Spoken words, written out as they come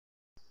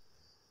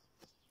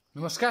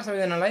नमस्कार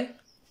सबैजनालाई।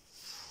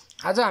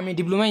 आज हामी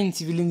diploma in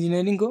civil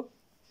इन्जिनियरिङको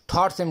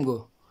third सेमको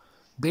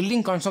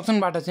building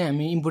कन्स्ट्रक्सनबाट चाहिँ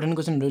हामी इम्पोर्टेन्ट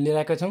क्वेसनहरू लिएर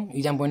आएका छौँ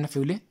इक्जाम पोइन्ट अफ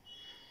भ्यूले।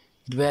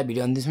 कृपया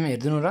भिडियो अन्तिमसम्म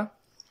हेरिदिनु र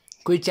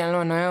कोही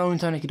च्यानलमा नयाँ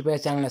हुनुहुन्छ भने कृपया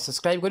च्यानललाई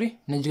सब्सक्राइब गरी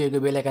नजिकैको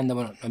बेल आइकन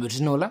दबाउन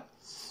नबिर्सिनु होला।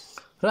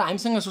 र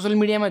हामीसँग सोशल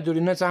मिडियामा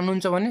जोडिन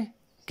चाहनुहुन्छ भने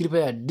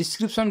कृपया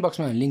डिस्क्रिप्सन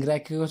बक्समा लिङ्क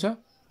राखेको छ,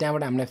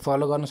 त्यहाँबाट हामीलाई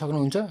फलो गर्न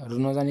सक्नुहुन्छ र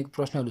नजानेको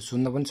प्रश्नहरू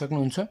सोध्न पनि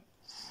सक्नुहुन्छ।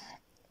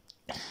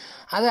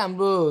 आज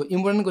हाम्रो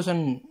इम्पोर्टेन्ट क्वेसन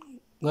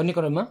गर्ने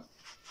क्रममा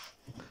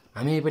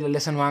हामी पहिला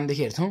लेसन 1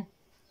 देखि हेर्छौँ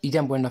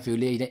इक्जाम पोइन्ट अफ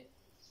भ्यूले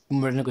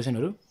इम्पोर्टेन्ट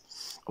क्वेसनहरू।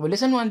 अब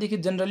लेसन 1 देखि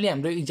जनरली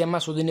हाम्रो इक्जाममा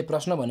सोधिने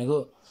प्रश्न भनेको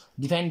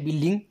डिफाइन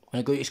बिल्डिङ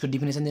भनेको यसको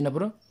डिफिनेसन दिन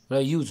पर्यो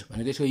र युज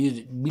भनेको यसको युज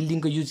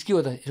बिल्डिङको युज के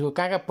हो त, यसको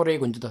कहाँ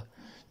प्रयोग हुन्छ त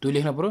त्यो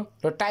लेख्न पर्यो।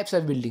 र टाइप्स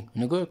अफ बिल्डिङ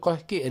भनेको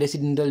के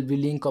रेसिडेन्टल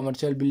बिल्डिङ,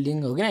 कमर्सियल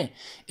बिल्डिङ हो कि नै,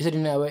 यसरी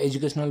नै अब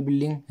एजुकेसनल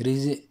बिल्डिङ,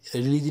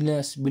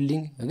 रिलिजियस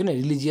बिल्डिङ हो कि नै,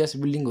 रिलिजियस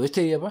बिल्डिङ हो,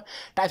 यस्तै अब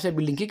टाइप्स अफ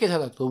बिल्डिङ के छ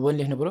त त्यो पनि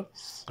लेख्नु पर्यो।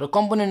 र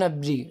कम्पोनेन्ट अफ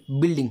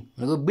बिल्डिङ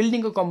भनेको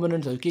बिल्डिङको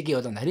कम्पोनेन्ट्सहरू के हो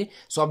त भन्दाखेरि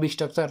सब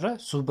स्ट्रक्चर र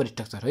सुपर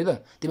स्ट्रक्चर है त।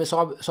 तिमी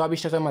सब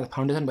स्ट्रक्चरमा त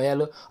फाउन्डेसन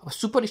भइहाल्यो। अब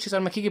सुपर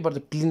स्ट्रक्चरमा के पर्छ,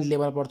 प्लिन्थ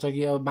लेभल पर्छ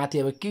कि अब माथि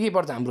अब के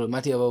पर्छ, हाम्रो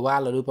माथि अब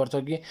वालहरू पर्छ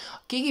कि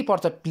के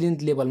पर्छ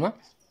प्लिन्थ लेभलमा,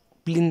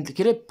 प्लिन्थ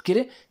के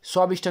अरे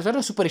सब स्ट्रक्चर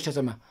र सुपर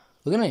स्ट्रक्चरमा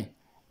हो कि नै,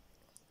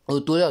 हो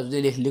त्यो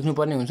हजुरले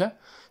लेख्नुपर्ने हुन्छ।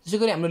 त्यसै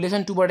गरी हाम्रो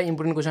लेसन 2 बाट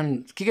इम्पोर्टेन्ट क्वेसन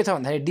के छ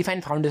भन्दाखेरि डिफाइन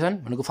फाउन्डेसन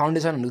भनेको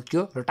के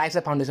हो, र टाइप्स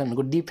अफ फाउन्डेसन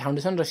भनेको डिप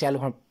फाउन्डेसन र स्यालो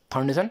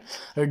फाउन्डेसन,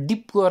 र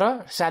डिपको र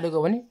स्यालोको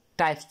पनि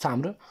टाइप्स छ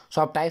हाम्रो,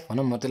 सब टाइप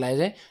भनौँ म त्यसलाई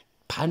चाहिँ।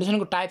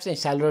 फाउन्डेसनको टाइप चाहिँ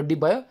स्यालो र डिप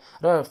भयो,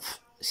 र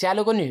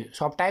स्यालोको नि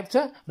सब टाइप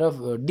छ र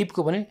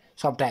डिपको पनि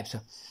सब टाइप छ।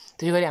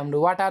 त्यसै गरी हाम्रो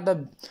what are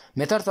the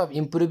methods of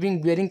improving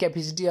bearing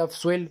capacity of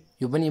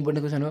soil, यो पनि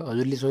इम्पोर्टेन्ट क्वेसन हो।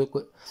 हजुरले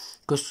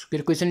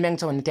क्वेसन ब्याङ्क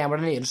छ भने त्यहाँबाट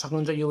नै हेर्न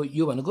सक्नुहुन्छ।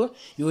 यो भनेको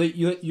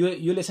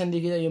यो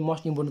लेसनदेखि यो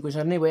मोस्ट इम्पोर्टेन्ट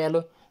क्वेसन नै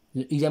भइहाल्यो,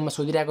 इक्जाममा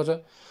सोधिरहेको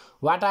छ।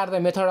 What are the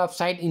method of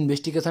site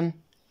investigation,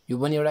 यो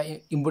पनि एउटा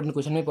इम्पोर्टेन्ट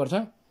क्वेसनै पर्छ।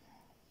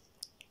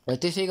 र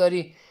त्यसै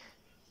गरी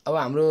अब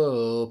हाम्रो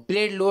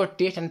played load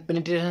test and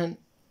penetration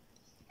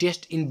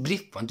test in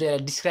brief भन्छ,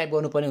 यसलाई डिस्क्राइब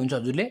गर्नुपर्ने हुन्छ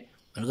हजुरले।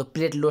 भनेको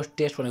प्लेड लोड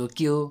टेस्ट भनेको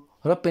के हो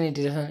र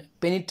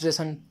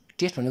पेनिट्रेसन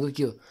टेस्ट भनेको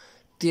के हो,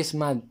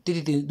 त्यसमा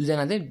त्यति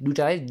दुईजना चाहिँ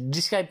दुइटालाई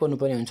डिस्क्राइब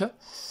गर्नुपर्ने हुन्छ।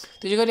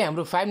 त्यसै गरी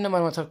हाम्रो 5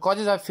 नम्बरमा छ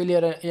causes of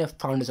failure of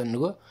foundation,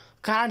 भनेको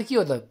कारण के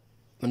हो त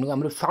भनेको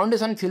हाम्रो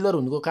फाउन्डेसन फेलियर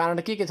हुनुको कारण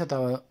के छ त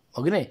हो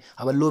कि नै।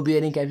 अब लो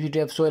बियरिङ क्यापेसिटी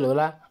अफ सोइल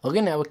होला हो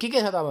कि नै, अब के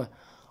छ त, अब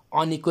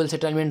अनइक्वल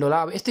सेटलमेन्ट होला,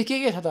 अब यस्तै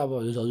के छ त।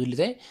 अब हजुरले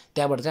चाहिँ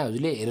त्यहाँबाट चाहिँ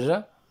हजुरले हेरेर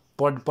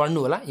पढ्नु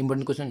होला।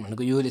 इम्पोर्टेन्ट क्वेसन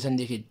भनेको यो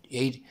लेसनदेखि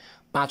यही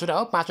 5वटा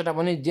हो। 5वटा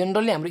पनि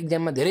जेनरली हाम्रो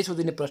इक्जाममा धेरै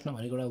सोधिने प्रश्न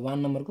भनेको एउटा 1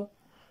 नम्बरको,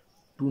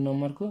 2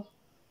 नम्बरको,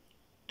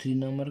 3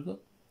 नम्बरको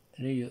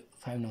र यो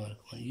 5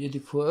 नम्बरको, यदि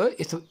 4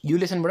 यस्तो यो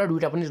लेसनबाट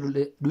दुईवटा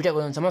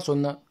क्वेसनसम्म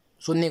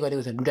सोध्ने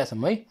गरेको छ,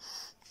 दुईवटासम्म है।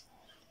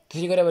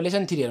 त्यसै गरी अब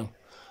लेसन 3 हेरौँ।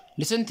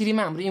 लेसन 3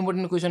 मा हाम्रो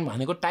इम्पोर्टेन्ट क्वेसन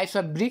भनेको types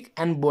of brick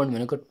and bond,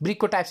 भनेको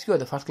ब्रिकको टाइप्स के हो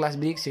त, first class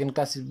brick, second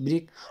class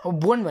brick. अब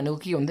बोन्ड भनेको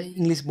के हो भन्दा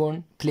English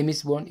bond, Flemish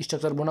bond,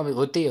 structure bond, अब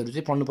हो त्यहीहरू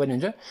चाहिँ पढ्नुपर्ने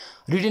हुन्छ।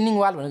 रिटेनिङ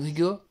वाल भनेको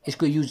के हो,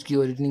 यसको युज के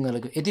हो, रिटेनिङ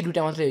वालको यति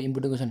दुईवटा मात्रै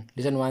इम्पोर्टेन्ट क्वेसन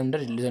लेसन 1 र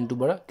लेसन 2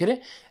 बाट, के अरे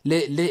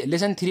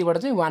लेसन 3 बाट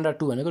चाहिँ 1 र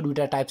 2 भनेको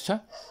दुईवटा टाइप्स छ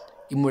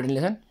इम्पोर्टेन्ट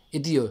लेसन,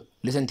 यति हो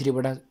लेसन 3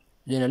 बाट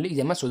जेनरली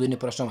इक्जाममा सोधिने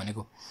प्रश्न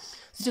भनेको।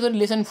 त्यसै गरी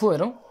लेसन 4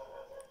 हेरौँ।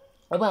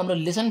 अब हाम्रो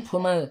लेसन 4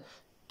 मा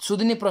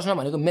सोधिने प्रश्न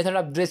भनेको method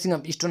of dressing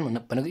of stone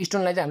भनेको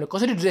स्टोनलाई चाहिँ हामीले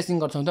कसरी ड्रेसिङ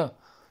गर्छौँ त,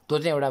 त्यो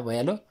चाहिँ एउटा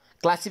भइहाल्यो।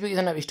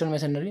 क्लासिफिकेसन अफ स्टोन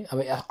मेसनरी, अब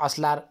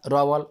अस्लार,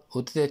 रवल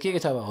हो त्यो के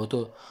छ, अब हो त्यो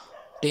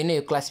त्यही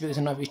नै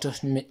क्लासिफिकेसन अफ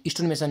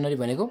स्टोन मेसनरी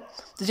भनेको।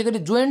 त्यसै गरी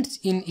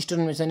जोइन्ट्स इन स्टोन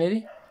मेसनरी,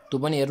 त्यो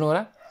पनि हेर्नु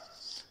होला।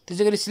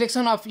 त्यसै गरी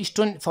selection of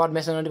stone for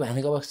masonry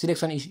भनेको अब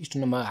सिलेक्सन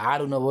स्टोनमा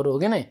हार्ड हुनु पऱ्यो हो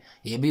कि नै,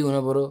 हेभी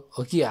हुनु पऱ्यो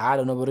हो कि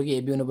हार्ड हुनु पऱ्यो कि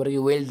हेभी हुनु पऱ्यो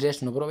कि वेल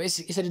ड्रेस हुनु पऱ्यो,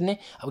 यसरी नै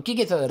अब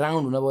के छ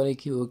राउन्ड हुनु पऱ्यो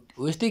कि हो,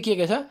 यस्तै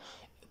के छ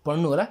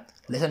पढ्नु होला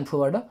लेसन 4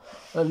 बाट।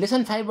 र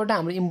लेसन 5 बाट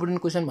हाम्रो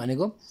इम्पोर्टेन्ट क्वेसन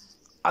भनेको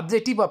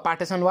objective of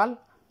partition wall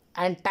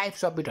and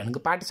types of it, भनेको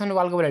पार्टिसन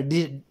वालको बेला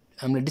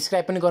हामीले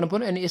डिस्क्राइब पनि गर्नु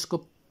पऱ्यो, अनि यसको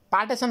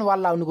पार्टिसन वाल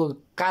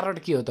लाउनुको कारण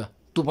के हो त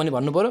त्यो पनि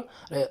भन्नु पऱ्यो।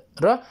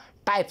 र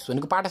टाइप्स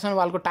भनेको पार्टिसन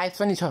वालको टाइप्स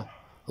पनि छ,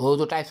 हो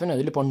त्यो टाइप्स पनि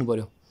हजुरले पढ्नु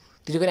पऱ्यो।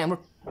 त्यसै गरी हाम्रो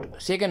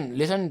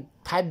लेसन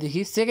 5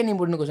 देखि सेकेन्ड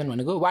इम्पोर्टेन्ट क्वेसन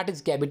भनेको what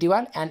is cavity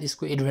wall and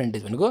यसको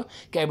एडभान्टेज, भनेको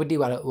क्याभिटी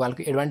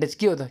वालको एडभान्टेज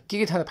के हो त,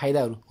 के छ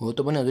फाइदाहरू हो,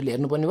 त्यो पनि हजुरले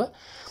हेर्नुपर्ने भयो।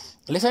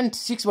 लेसन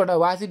 6 बाट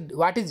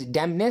what is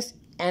ड्याम्पनेस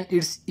and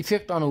its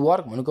effect on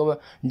work, भनेको अब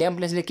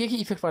ड्याम्पनेसले के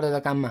इफेक्ट पर्छ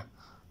त काममा,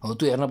 हो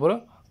त्यो हेर्नु पऱ्यो।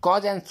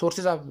 कज एन्ड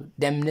सोर्सेस अफ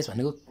ड्याम्पनेस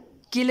भनेको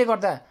केले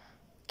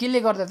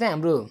गर्दा चाहिँ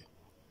हाम्रो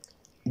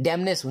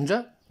ड्याम्पनेस हुन्छ,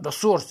 र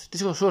सोर्स,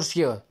 त्यसको सोर्स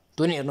के हो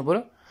त्यो नि हेर्नु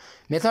पऱ्यो।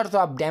 मेथड्स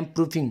अफ ड्याम्प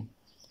प्रुफिङ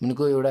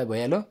भनेको एउटा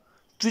भइहाल्यो।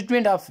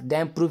 ट्रिटमेन्ट अफ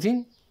ड्याम्प प्रुफिङ,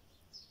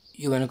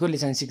 यो भनेको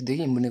लेसन 6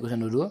 देखि इम्पोर्टेन्ट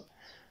क्वेसनहरू हो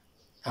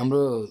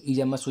हाम्रो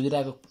इक्जाममा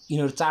सोधिरहेको।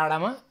 यिनीहरू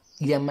 4वटामा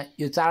इक्जाममा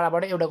यो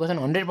 4वटाबाट एउटा क्वेसन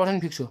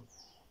 100% फिक्स हो,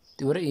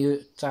 त्यो भएर यो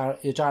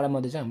 4वटा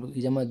मध्ये चाहिँ हाम्रो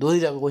इक्जाममा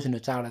दोहोरिरहेको क्वेसन हो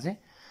 4वटा चाहिँ।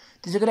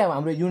 त्यसै गरी अब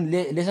हाम्रो युन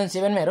लेसन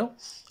 7 मा हेरौँ।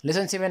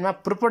 लेसन 7 मा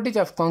प्रोपर्टिज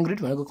अफ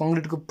कङ्क्रिट भनेको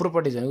कङ्क्रिटको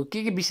प्रोपर्टिज भनेको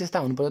के विशेषता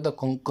हुनुपर्छ त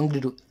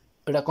कङ्क्रिट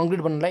एउटा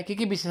कङ्क्रिट बनाउनलाई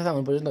के विशेषता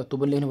हुनुपर्छ नि त त्यो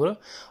पनि लेख्नु पऱ्यो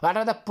what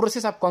are the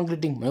process of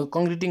कङ्क्रिटिङ भनेको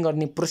कङ्क्रिटिङ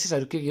गर्ने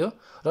प्रोसेसहरू के हो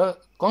र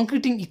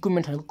कङ्क्रिटिङ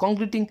इक्विपमेन्ट भनेको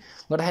कङ्क्रिटिङ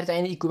गर्दाखेरि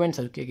चाहिने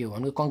इक्विपमेन्ट्सहरू के हो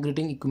भनेको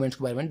कङ्क्रिटिङ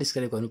इक्विपमेन्ट्सको बारेमा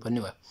डिस्क्राइब गर्नुपर्ने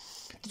भयो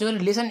त्यसो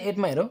गरी लेसन 8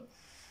 मा हेरौँ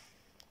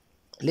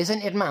लेसन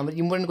 8 मा हाम्रो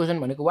इम्पोर्टेन्ट क्वेसन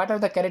भनेको what are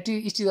the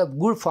characteristics of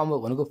good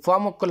फर्मवर्क भनेको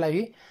फर्मवर्कको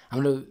लागि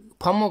हाम्रो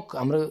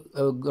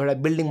एउटा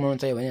बिल्डिङ बनाउन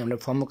चाहियो भने हामीलाई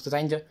फर्मवर्क त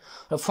चाहिन्छ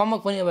र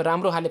फर्मवर्क पनि अब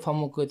राम्रो खाले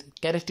फर्मवर्कको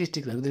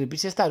क्यारेक्टरिस्टिक्स भनेको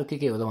विशेषताहरू के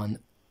हो त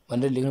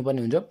भनेर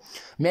लेख्नुपर्ने हुन्छ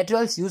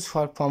मेटेरियल्स युज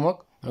फर फर्मवर्क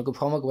भनेको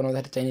फर्मवर्क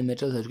बनाउँदाखेरि चाहिने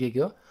मेटेरियल्सहरू के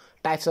हो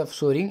टाइप्स अफ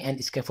सोरिङ एन्ड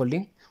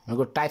स्क्याफोल्डिङ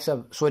भनेको टाइप्स अफ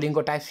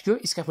सोरिङको टाइप्स के हो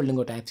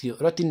स्क्याफोल्डिङको टाइप्स के हो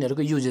र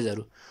तिनीहरूको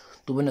युजेसहरू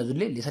त्यो पनि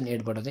हजुरले लेसन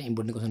 8 बाट चाहिँ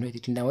इम्पोर्टेन्ट क्वेसन हो यति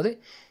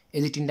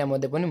तीनटा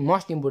मध्ये पनि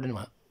मोस्ट इम्पोर्टेन्ट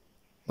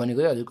भनेको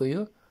चाहिँ हजुरको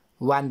यो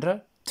 1 र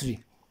 3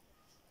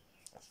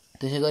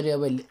 त्यसै गरी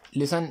अब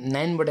लेसन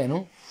 9 बाट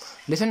हेरौँ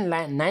लेसन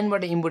 9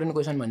 बाट इम्पोर्टेन्ट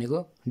क्वेसन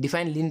भनेको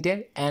डिफाइन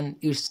लिन्टेल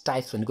एन्ड इट्स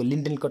टाइप्स भनेको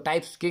लिन्टेलको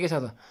टाइप्स के छ त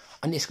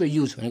अनि यसको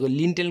युज भनेको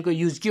लिन्टेलको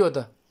युज के हो त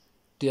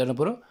त्यो हेर्नु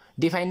पर्यो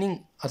डिफाइनिङ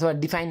अथवा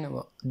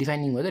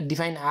डिफाइनिङ हो त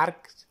define arc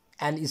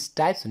and its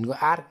types भनेको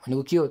आर्क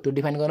भनेको के हो त्यो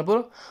डिफाइन गर्नु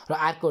पर्यो र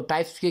आर्कको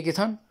टाइप्स के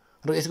छन्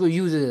र यसको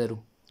युजेसहरू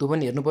त्यो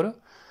पनि हेर्नु पर्यो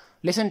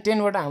लेसन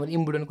 10 बाट हाम्रो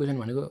इम्पोर्टेन्ट क्वेसन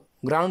भनेको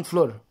ग्राउन्ड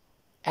फ्लोर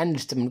एन्ड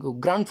इट्स भनेको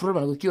ग्राउन्ड फ्लोर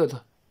भनेको के हो त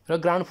र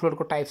ग्राउन्ड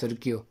फ्लोरको टाइप्सहरू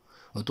के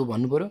हो त्यो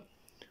भन्नु पर्यो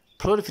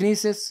floor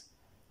finishes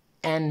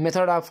and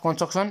method of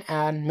construction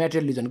and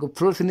material use भनेको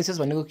फ्लोर फिनिसेस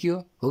भनेको के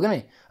हो कि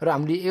नै र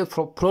हामीले यो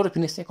फ्लोर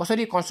फिनिस चाहिँ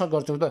कसरी कन्स्ट्रक्ट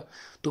गर्छौँ त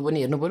त्यो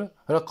पनि हेर्नु पर्यो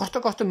र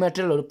कस्तो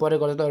मेटेरियलहरू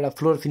प्रयोग गर्छ त एउटा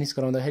फ्लोर फिनिस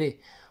गराउँदाखेरि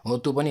हो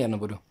त्यो पनि हेर्नु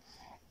पर्यो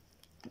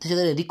त्यसै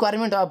गरी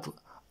रिक्वायरमेन्ट अफ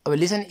अब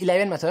लेसन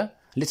 11 मा छ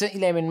लेसन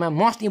 11 मा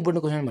मोस्ट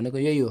इम्पोर्टेन्ट क्वेसन भनेको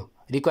यही हो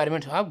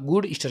रिक्वायरमेन्ट अफ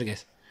गुड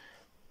स्टेयरकेस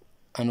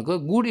भनेको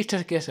गुड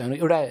स्टेयरकेस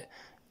भनेको एउटा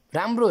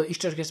राम्रो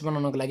स्टेयरकेस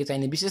बनाउनको लागि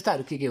चाहिने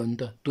विशेषताहरू के हुन्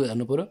त त्यो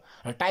हेर्नु पर्यो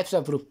र टाइप्स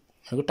अफ रुफ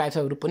भनेको टाइप्स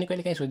अफ रुफ पनि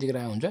कहिलेकाहीँ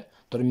सोधिरहेको हुन्छ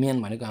तर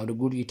मेन भनेको हाम्रो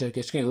गुड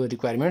स्टेयरकेसकै हो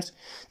रिक्वायरमेन्ट्स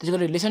त्यसै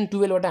गरी लेसन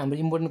 12 बाट हाम्रो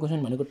इम्पोर्टेन्ट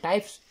क्वेसन भनेको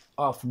types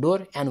of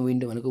door and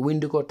window भनेको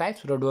विन्डोको टाइप्स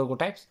र डोरको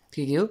टाइप्स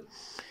के हो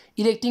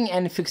इरेक्टिङ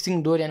and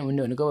fixing door and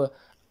window भनेको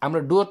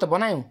हाम्रो डोर त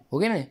बनायौँ हो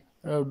कि नै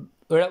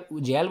एउटा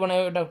झ्याल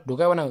बनायो एउटा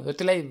ढोका बनायो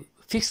त्यसलाई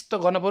फिक्स त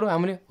गर्न पर्यो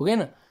हामीले हो कि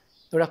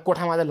एउटा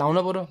कोठामा त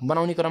लाउनु पर्यो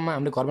बनाउने क्रममा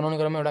हामीले घर बनाउने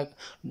क्रममा एउटा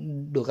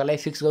ढोकालाई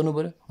फिक्स गर्नु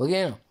पर्यो हो कि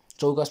होइन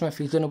चौकसमा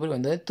फिक्स गर्नु पर्यो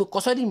भन्दा त्यो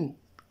कसरी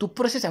त्यो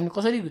प्रोसेस हामीले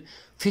कसरी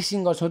फिक्सिङ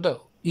गर्छौँ त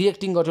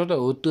इरेक्टिङ गर्छौँ त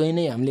हो त्यो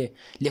नै हामीले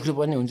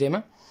लेख्नुपर्ने हुन्छ यसमा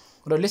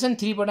र लेसन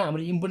 3 बाट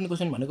हाम्रो इम्पोर्टेन्ट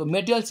क्वेसन भनेको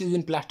मेटेरियल्स युज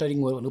इन प्लास्टरिङ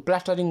हो भनेको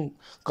प्लास्टरिङ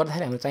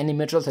गर्दाखेरि हाम्रो चाहिने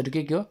मेटेरियल्सहरू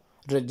के हो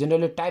र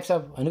जेनरली टाइप्स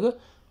अफ भनेको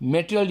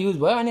मेटेरियल युज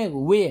भयो अनि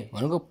वे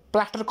भनेको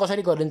प्लास्टर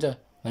कसरी गरिन्छ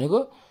भनेको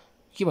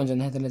के भन्छ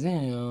त्यसलाई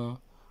चाहिँ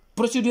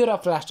प्रोसिड्युर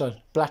अफ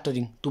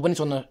प्लास्टरिङ त्यो पनि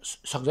सोध्न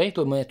सक्छ है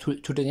त्यो म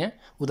छुटेँ यहाँ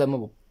उता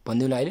म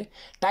भनिदिउँला अहिले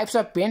types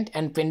of pant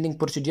and painting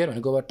procedure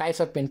भनेको अब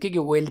टाइप्स अफ पेन्ट के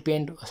ओइल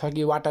पेन्ट छ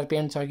कि वाटर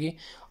पेन्ट छ कि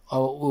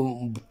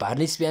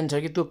भार्निस पेन्ट छ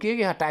कि त्यो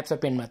के टाइप्स अफ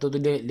पेन्टमा त्यो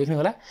लेख्नु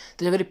होला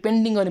त्यसै गरी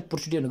पेन्टिङ गर्ने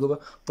प्रोसिड्युर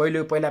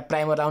भनेको पहिला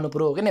प्राइमर लाउनु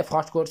पऱ्यो हो कि नै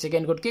फर्स्ट कोट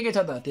सेकेन्ड कोट के छ त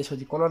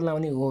त्यसपछि कलर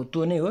लाउने हो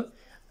त्यो नै हो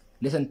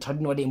लेसन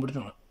 13 बाट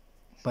इम्पोर्टेन्ट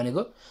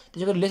भनेको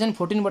त्यसै गरी लेसन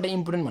 14 बाट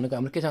इम्पोर्टेन्ट भनेको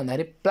हाम्रो के छ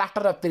भन्दाखेरि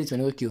प्लास्टर अफ पेरिस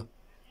भनेको के हो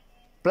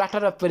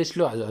प्लास्टर अफ पेरिस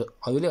लो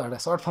हजुरले एउटा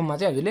सर्ट फर्ममा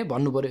चाहिँ हजुरले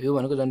भन्नु पऱ्यो यो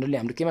भनेको जनरली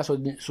हाम्रो केमा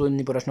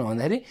सोध्ने प्रश्न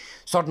भन्दाखेरि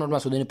सर्ट नोटमा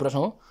सोध्ने प्रश्न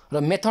हो र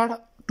method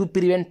to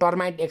prevent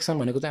termite action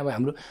भनेको चाहिँ अब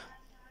हाम्रो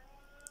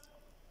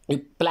यो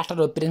प्लास्टर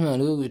अफ पेरिसमा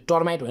भनेको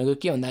टर्माइट भनेको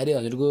के भन्दाखेरि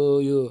हजुरको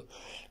यो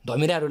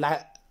धमिराहरू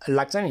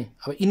लाग्छ नि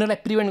अब यिनीहरूलाई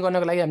प्रिभेन्ट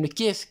गर्नको लागि हामीले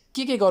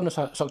के गर्न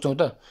सक्छौँ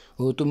त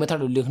हो त्यो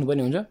मेथडहरू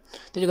लेख्नुपर्ने हुन्छ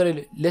त्यसै गरी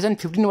लेसन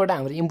 15 बाट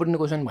हाम्रो इम्पोर्टेन्ट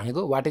क्वेसन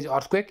भनेको what is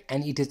earthquake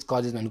and it is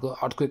causes भनेको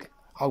अर्थक्वेक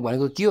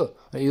भनेको के हो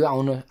र यो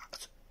आउनु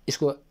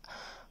यसको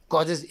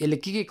कजेस यसले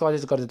के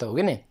कजेस गर्छ त हो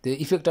कि नै त्यो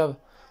इफेक्ट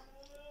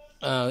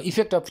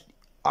अफ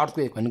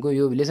अर्थक्वेक भनेको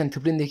यो लेसन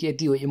 15 देखि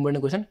यति हो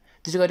इम्पोर्टेन्ट क्वेसन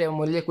त्यसै गरी अब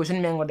मैले क्वेसन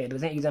ब्याङ्कबाट हेरेर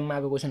चाहिँ एक्जाममा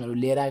आएको क्वेसनहरू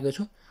लिएर आएको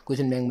छु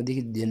क्वेसन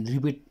ब्याङ्कमादेखि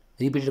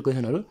रिपिटेड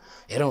क्वेसनहरू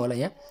हेरौँ होला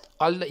यहाँ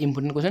all the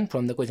important question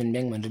from the question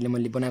bank भनेर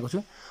मैले बनाएको छु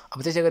अब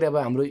त्यसै गरी अब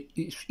हाम्रो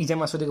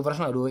इक्जाममा सोधेको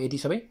प्रश्नहरू हो यति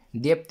सबै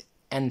डेप्थ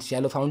एन्ड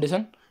स्यालो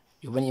फाउन्डेसन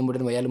यो पनि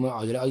इम्पोर्टेन्ट भइहाल्यो म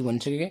हजुरलाई अघि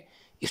भनिसकेँ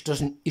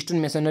स्टोन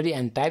मेसनरी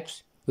एन्ड टाइप्स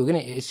हो कि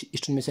नै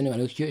स्टोन मेसनरी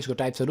भनेको के हो यसको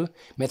टाइप्सहरू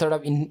method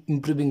of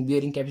improving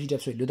bearing capacity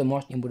of soil यो त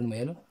मोस्ट इम्पोर्टेन्ट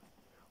भइहाल्यो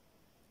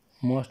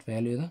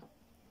यो त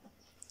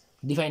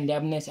define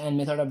ड्याम्पनेस and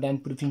method of damp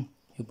proofing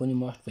यो पनि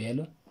मस्ट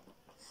भइहाल्यो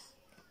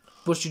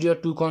procedure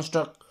to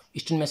construct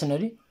stone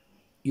masonry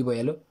यो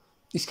भइहाल्यो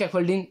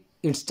स्क्याफोल्डिङ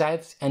इट्स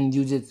टाइप्स एन्ड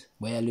युजेज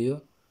भइहाल्यो यो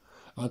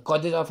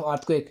कजेस अफ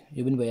अर्थक्वेक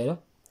यो पनि भइहाल्यो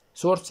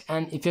सोर्स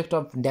एन्ड इफेक्ट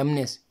अफ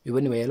ड्याम्पनेस यो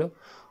पनि भइहाल्यो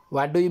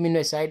what do you mean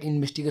by site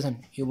investigation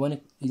यो पनि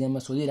इक्जाममा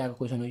सोधिरहेको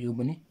क्वेसन हो यो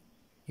पनि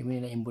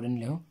यसलाई इम्पोर्टेन्ट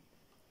लेखौँ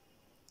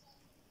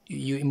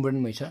यो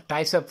important भइछ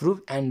types of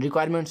roof and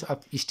requirements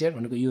of stair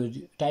भनेको यो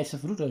टाइप्स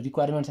अफ रुफ र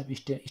रिक्वायरमेन्ट्स अफ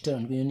स्टेयर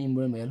भनेको यो नि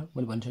इम्पोर्टेन्ट भइहाल्यो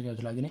मैले भनिसकेँ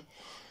हजुर लागि नै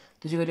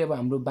त्यसै गरी अब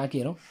हाम्रो बाँकी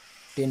हेरौँ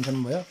 10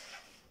 सम्म भयो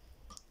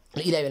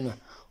 11 मा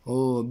हो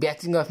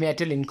batching of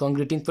material in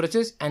कङ्क्रिटिङ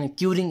process and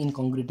curing in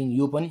कङ्क्रिटिङ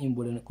यो पनि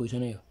इम्पोर्टेन्ट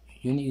क्वेसन हो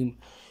यो नि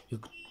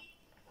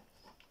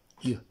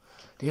यो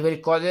त्यसै गरी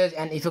causes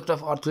and effect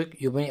of earthquake,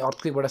 यो पनि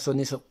अर्थक्वेकबाट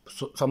सोध्ने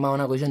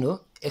सम्भावना क्वेसन हो।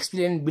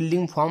 Explain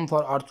building form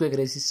for earthquake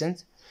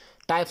resistance,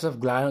 types of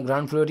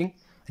ground flowering,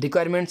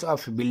 requirements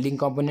of building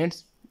components,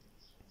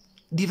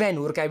 define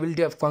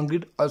workability of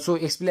concrete, also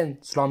explain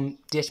slum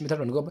test method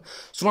भनेको अब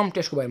स्लम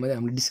टेस्टको बारेमा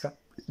चाहिँ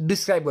हामीले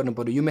डिस्क्राइब गर्नु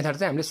पऱ्यो। यो मेथड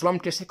चाहिँ हामीले स्लम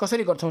टेस्ट चाहिँ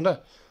कसरी गर्छौँ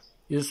त,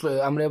 यो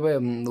हाम्रो अब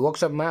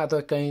वर्कसपमा अथवा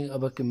कहीँ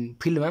अब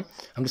फिल्डमा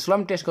हामीले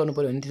स्लम टेस्ट गर्नु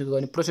पऱ्यो भने त्यसको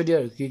गर्ने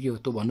प्रोसिडियरहरू के हो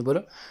त्यो भन्नु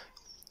पऱ्यो।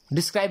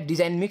 Describe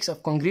design mix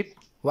of concrete,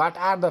 what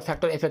are the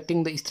factor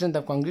affecting the strength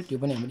of concrete, यो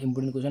पनि हाम्रो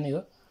इम्पोर्टेन्ट क्वेसन नै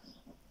हो,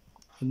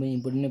 यो पनि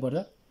इम्पोर्टेन्ट नै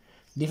पर्छ।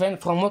 Define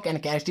फर्मवर्क and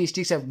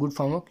characteristics of good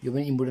फर्मवर्क, यो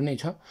पनि इम्पोर्टेन्ट नै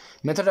छ।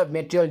 Method of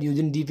material use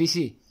in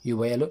DPC, यो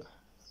भइहाल्यो।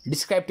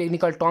 Describe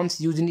technical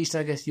terms use in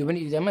staircase, यो पनि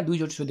इक्जाममा 2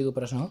 चोटि सोधेको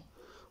प्रश्न हो।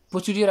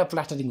 प्रोसिडियर अफ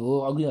प्लास्टरिङ हो,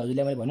 अघि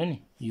हजुरले मैले भन्यो नि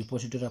यो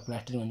प्रोसिडियर अफ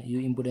प्लास्टरिङ भन्ने, यो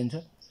इम्पोर्टेन्ट छ।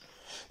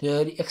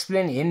 त्यसरी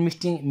explain hand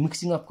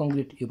mixing of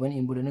concrete, यो पनि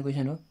इम्पोर्टेन्ट नै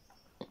क्वेसन हो।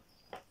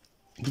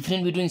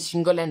 Difference between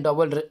single and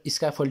double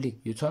स्क्याफोल्डिङ,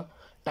 यो छ।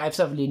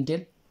 Types of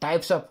लिन्टेल,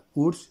 types of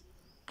woods,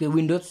 के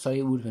windows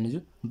sorry would भनेछु।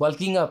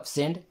 Bulking of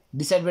send,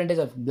 disadvantage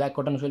of black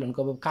cotton soil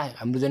भनेको अब कहाँ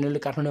हाम्रो जेनरली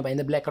काठमाडौँमा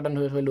पाइँदा ब्ल्याक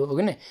कटन सोइल हो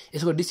कि नै,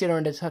 यसको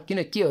डिसएडभान्टेज छ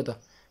किन के हो त,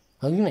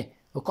 हो कि नै,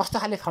 कस्तो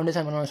खाले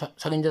फाउन्डेसन बनाउन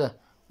सकिन्छ त,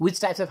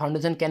 which types of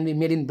foundation can be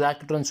made in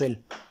black cotton soil,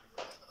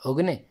 हो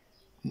कि नै।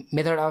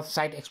 मेथड अफ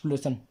साइट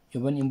एक्सप्लोरेसन,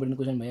 यो पनि इम्पोर्टेन्ट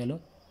क्वेसन भइहाल्यो।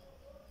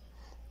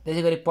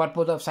 त्यसै गरी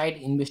पर्पज अफ साइट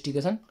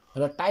इन्भेस्टिगेसन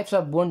र types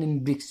of bond in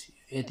BRICS,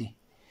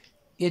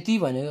 यति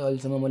भनेको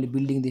अहिलेसम्म मैले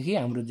बिल्डिङदेखि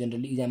हाम्रो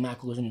जेनरली इक्जाममा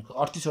आएको क्वेसन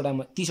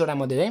 30वटा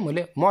मध्ये है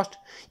मैले मोस्ट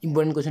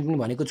इम्पोर्टेन्ट क्वेसन पनि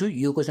भनेको छु।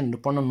 यो क्वेसनहरू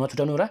पढ्न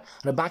नछुटाउनु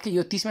र बाँकी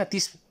यो 30मा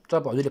 30 त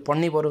हजुरले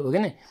पढ्नै पऱ्यो, हो कि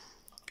नै।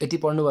 यति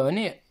पढ्नु भयो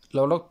भने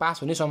लगभग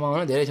पास हुने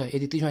सम्भावना धेरै छ।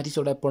 यदि 30मा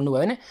 30वटा पढ्नु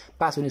भयो भने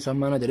पास हुने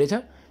सम्भावना धेरै छ।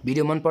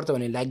 भिडियो मनपर्छ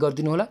भने लाइक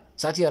गरिदिनु होला,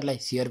 साथीहरूलाई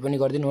सेयर पनि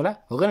गरिदिनु होला,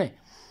 हो कि नै।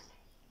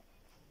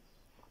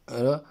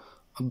 र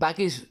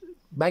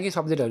बाँकी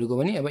सब्जेक्टहरूको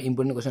पनि अब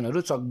इम्पोर्टेन्ट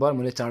क्वेसनहरू चकभर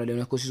मैले चाँडो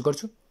ल्याउन कोसिस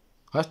गर्छु।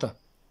 हस् त,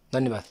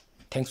 धन्यवाद।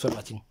 Thanks for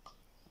watching.